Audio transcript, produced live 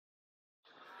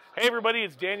Hey everybody,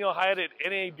 it's Daniel Hyatt at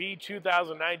NAB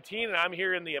 2019, and I'm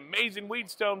here in the amazing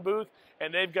Wheatstone booth,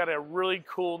 and they've got a really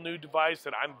cool new device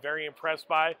that I'm very impressed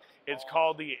by. It's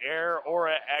called the Air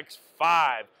Aura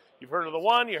X5. You've heard of the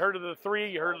 1, you heard of the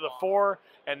 3, you heard of the 4,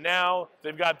 and now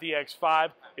they've got the X5.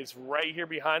 It's right here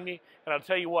behind me, and I'll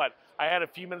tell you what, I had a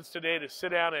few minutes today to sit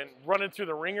down and run it through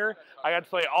the ringer. I got to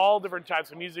play all different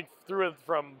types of music through it,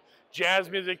 from jazz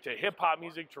music to hip-hop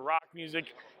music to rock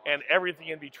music and everything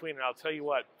in between, and I'll tell you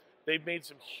what, they've made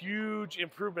some huge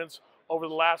improvements over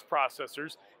the last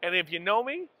processors. And if you know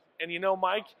me and you know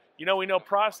Mike, you know we know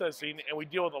processing and we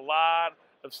deal with a lot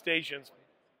of stations.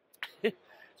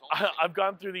 I've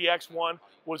gone through the X1,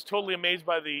 was totally amazed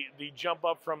by the jump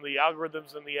up from the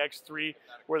algorithms in the X3,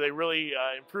 where they really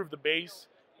improved the bass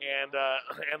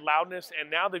and loudness. And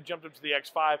now they've jumped up to the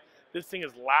X5. This thing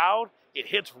is loud, it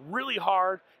hits really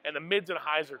hard, and the mids and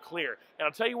highs are clear. And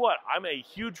I'll tell you what, I'm a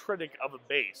huge critic of the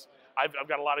bass. I've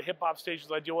got a lot of hip-hop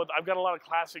stations I deal with. I've got a lot of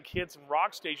classic hits and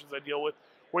rock stations I deal with,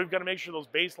 where we've got to make sure those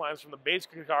bass lines from the bass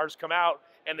guitars come out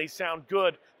and they sound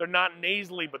good. They're not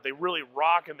nasally, but they really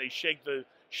rock and they shake the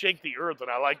earth,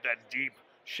 and I like that deep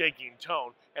shaking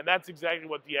tone. And that's exactly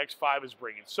what the X5 is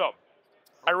bringing. So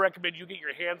I recommend you get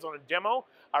your hands on a demo.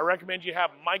 I recommend you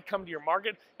have Mike come to your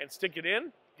market and stick it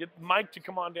in. Get Mike to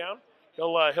come on down.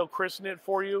 He'll christen it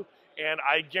for you, and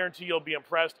I guarantee you'll be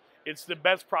impressed. It's the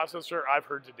best processor I've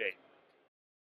heard to date.